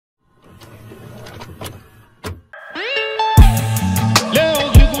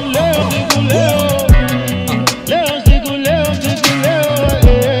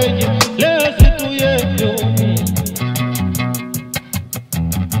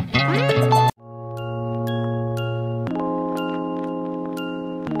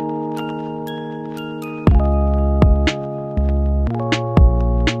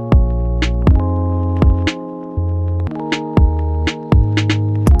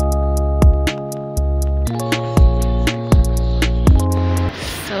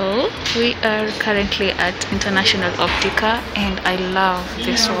We are currently at International Optica and I love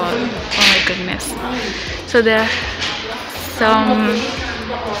this wall. Oh my goodness. So there are some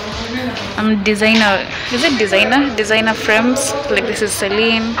designer frames. Like this is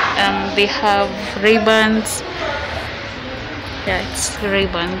Salon. They have Ray-Bans. Yeah, it's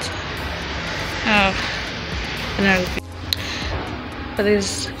Ray-Bans. Oh, no. But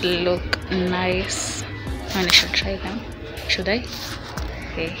these look nice. I should try them. Should I?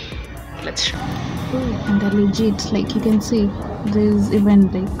 Okay, let's show. And they're legit, like you can see. There's even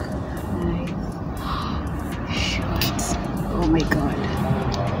like nice shorts. Oh my god. I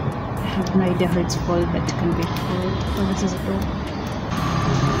have no idea how it's folded, but it can be folded. Oh, this is dope.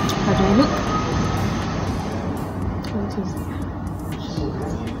 How do I look?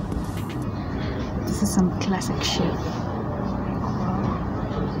 This is some classic shape.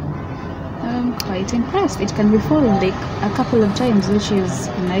 I'm quite impressed. It can be folded like a couple of times, which is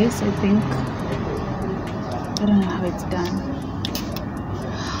nice, I think. I don't know how it's done.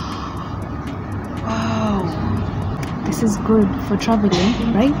 Wow, this is good for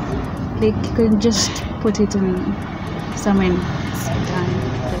traveling, right? Like you can just put it in somewhere it's done.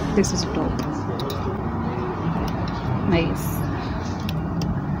 Like, this is dope. Nice.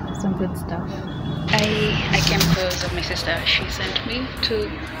 Some good stuff. I came because of my sister. She sent me to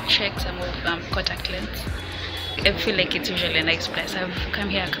check some of contact lens. I feel like it's usually a nice place. I've come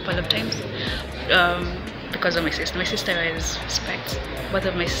here a couple of times because of my sister. My sister wears specs. Both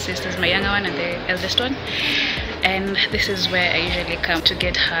of my sisters, my younger one and the eldest one. And this is where I usually come to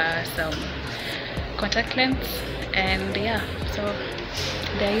get her some contact lens. And yeah, so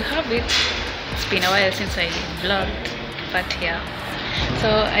there you have it. It's been a while since I vlogged, but yeah. So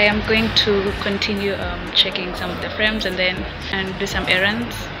I am going to continue checking some of the frames and do some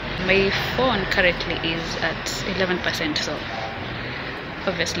errands. My phone currently is at 11%, so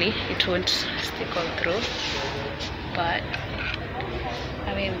obviously it won't stick all through, but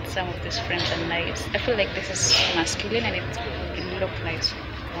I mean some of these frames are nice. I feel like this is masculine and it look nice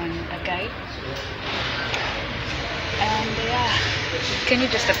on a guy. And yeah, can you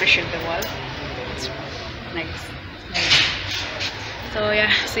just appreciate the wall? It's nice. So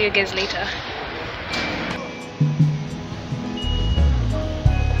yeah, see you guys later.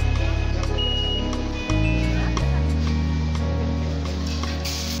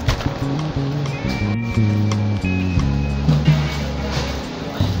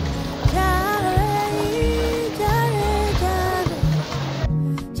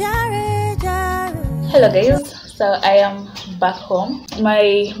 Hello guys, so I am back home.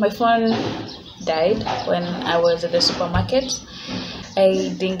 My phone died when I was at the supermarket.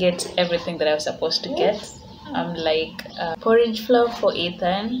 I didn't get everything that I was supposed to get. Like porridge flour for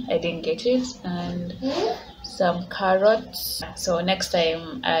Ethan, I didn't get it, and some carrots. So next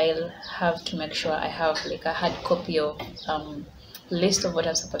time I'll have to make sure I have like a hard copy of list of what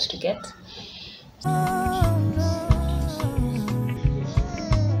I'm supposed to get.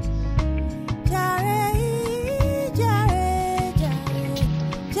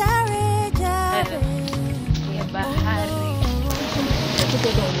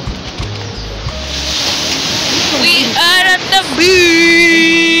 We are at the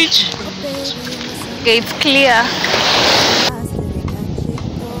beach. Okay, it's clear.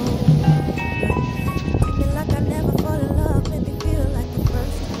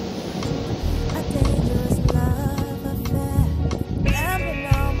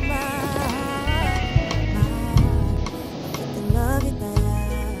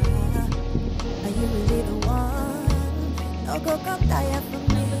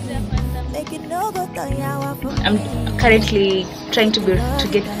 I'm currently trying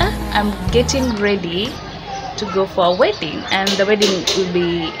I'm getting ready to go for a wedding, and the wedding will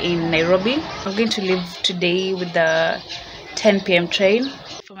be in Nairobi. I'm going to leave today with the 10 p.m. train.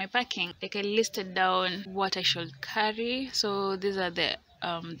 For my packing, like I listed down what I should carry. So these are the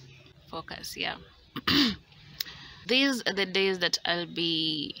focus, yeah. These are the days that I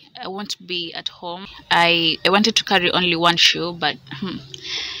won't be at home. I wanted to carry only one shoe, but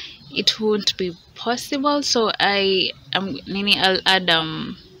it won't be possible, so I'll add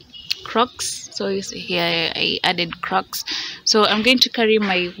Crocs. So you see here I added Crocs. So I'm going to carry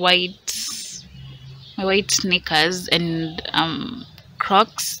my white sneakers and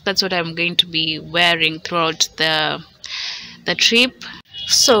Crocs. That's what I'm going to be wearing throughout the trip.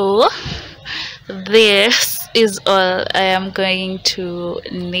 So this is all I am going to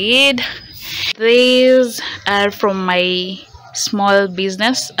need. These are from my small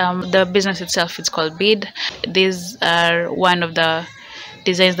business. The business itself is called Bead. These are one of the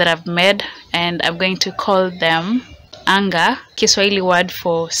designs that I've made, and I'm going to call them anga, Kiswahili word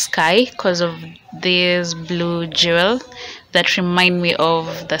for sky, because of this blue jewel that remind me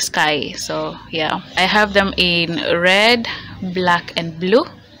of the sky. So yeah, I have them in red, black and blue.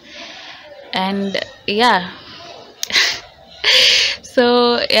 And yeah,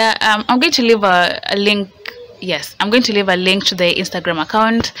 so yeah, I'm going to leave a link. Yes, I'm going to leave a link to the Instagram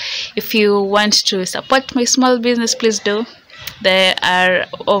account. If you want to support my small business, please do. They are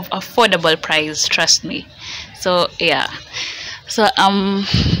of affordable price, trust me. So yeah, so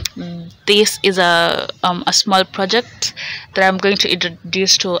this is a small project that I'm going to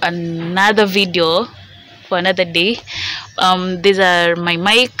introduce to another video for another day. These are my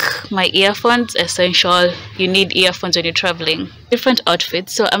mic, my earphones, essential. You need earphones when you're traveling. Different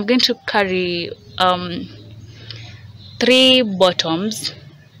outfits. So I'm going to carry 3 bottoms.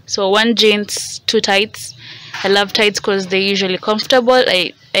 So 1 jeans, 2 tights. I love tights because they're usually comfortable.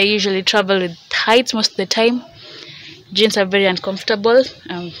 I usually travel with tights most of the time. Jeans are very uncomfortable.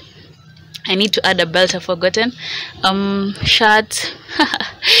 I need to add a belt, I've forgotten. Shirts.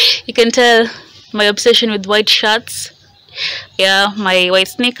 You can tell my obsession with white shirts. Yeah, my white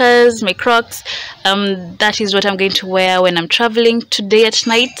sneakers, my Crocs. That is what I'm going to wear when I'm traveling today at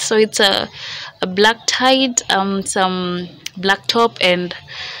night. So it's a black tie, some black top, and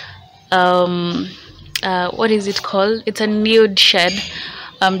what is it called? It's a nude shed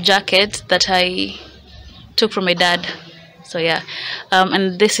jacket that I took from my dad. So yeah,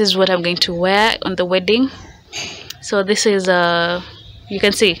 and this is what I'm going to wear on the wedding. So this is you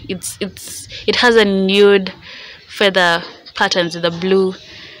can see it has a nude feather patterns with a blue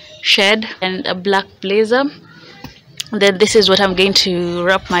shed and a black blazer. And then this is what I'm going to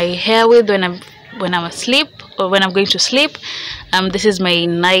wrap my hair with when I'm asleep, or when I'm going to sleep. This is my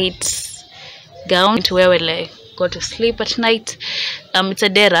night gown to wear when I go to sleep at night. It's a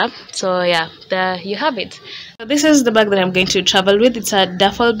dera. So yeah, there you have it. So this is the bag that I'm going to travel with. It's a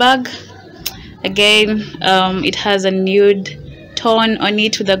duffel bag. Again, it has a nude tone on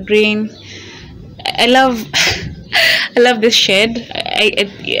it with a green. I love I love this shade.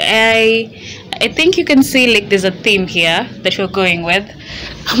 I think you can see like there's a theme here that we're going with.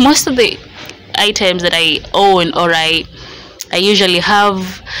 Most of the items that I own, or I usually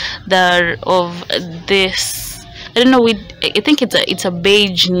have, of this, I don't know, I think it's a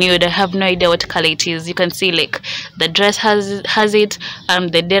beige nude. I have no idea what color it is. You can see like the dress has it,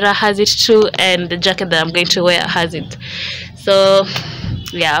 the dera has it too, and the jacket that I'm going to wear has it. So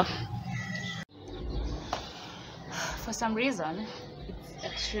yeah, for some reason it's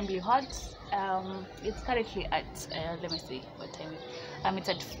extremely hot. It's currently at let me see what time it's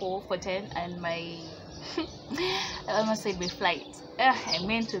at 4:10, and my I almost said my flight. I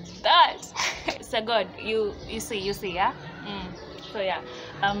meant to that. So God, you see, yeah. So yeah,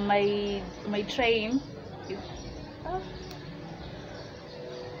 my train is,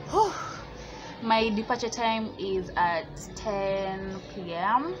 my departure time is at 10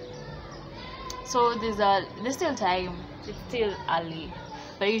 p.m. So there's still time. It's still early,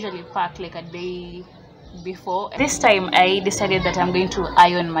 but I usually pack like a day before. This time I decided that I'm going to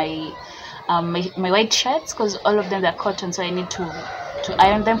iron my white shirts, because all of them are cotton, so I need to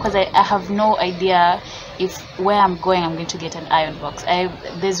iron them, because I have no idea if where I'm going to get an iron box.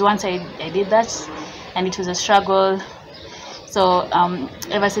 There's once I did that and it was a struggle. So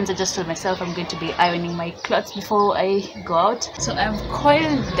ever since I just told myself I'm going to be ironing my clothes before I go out. So I've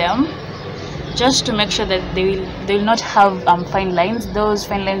coiled them just to make sure that they will not have fine lines, those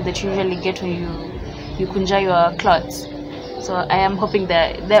fine lines that you usually get when you kunja your clothes. So I am hoping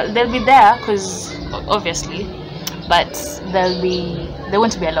that they'll be there, because obviously, but there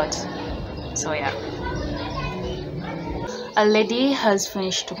won't be a lot. So yeah, a lady has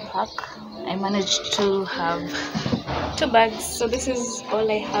finished to pack. I managed to have 2 bags, so this is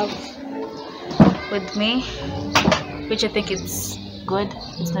all I have with me, which I think it's good.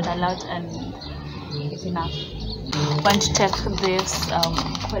 It's not a lot and it's enough. I want to take this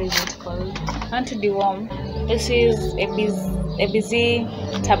what is it called? I want to deworm. This is a busy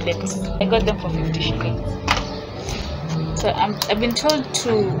tablets. I got them for 50 shillings. So I've been told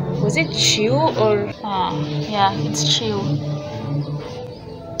to, was it chew or yeah, it's chew.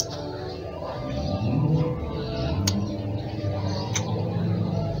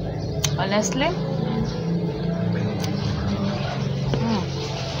 Honestly,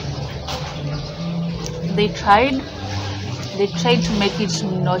 they tried to make it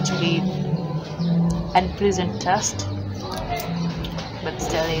not be unpleasant taste, but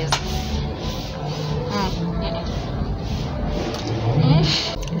still is.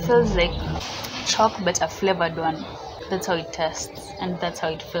 It feels like chalk, but a flavored one. That's how it tastes, and that's how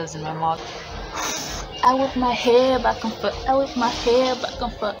it feels in my mouth. I whip my hair back and forth. I whip my hair back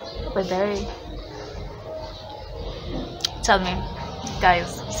and forth. But there, tell me,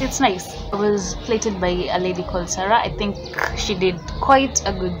 guys, see, it's nice. It was plated by a lady called Serah. I think she did quite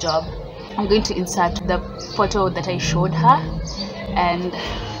a good job. I'm going to insert the photo that I showed her and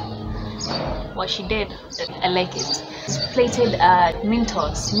what she did. I like it. It's plated at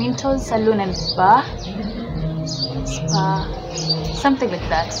Mintos Salon and Spa, something like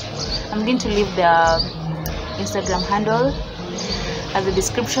that. I'm going to leave their Instagram handle at the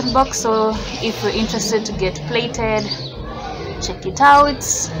description box, so if you're interested to get plated, check it out.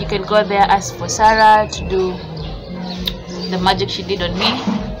 You can go there, ask for Serah to do the magic she did on me.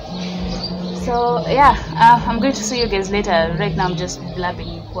 So yeah, I'm going to see you guys later. Right now I'm just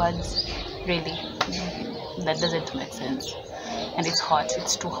blabbing words, really, that doesn't make sense, and it's hot,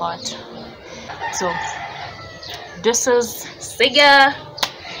 it's too hot. So deuces, see ya.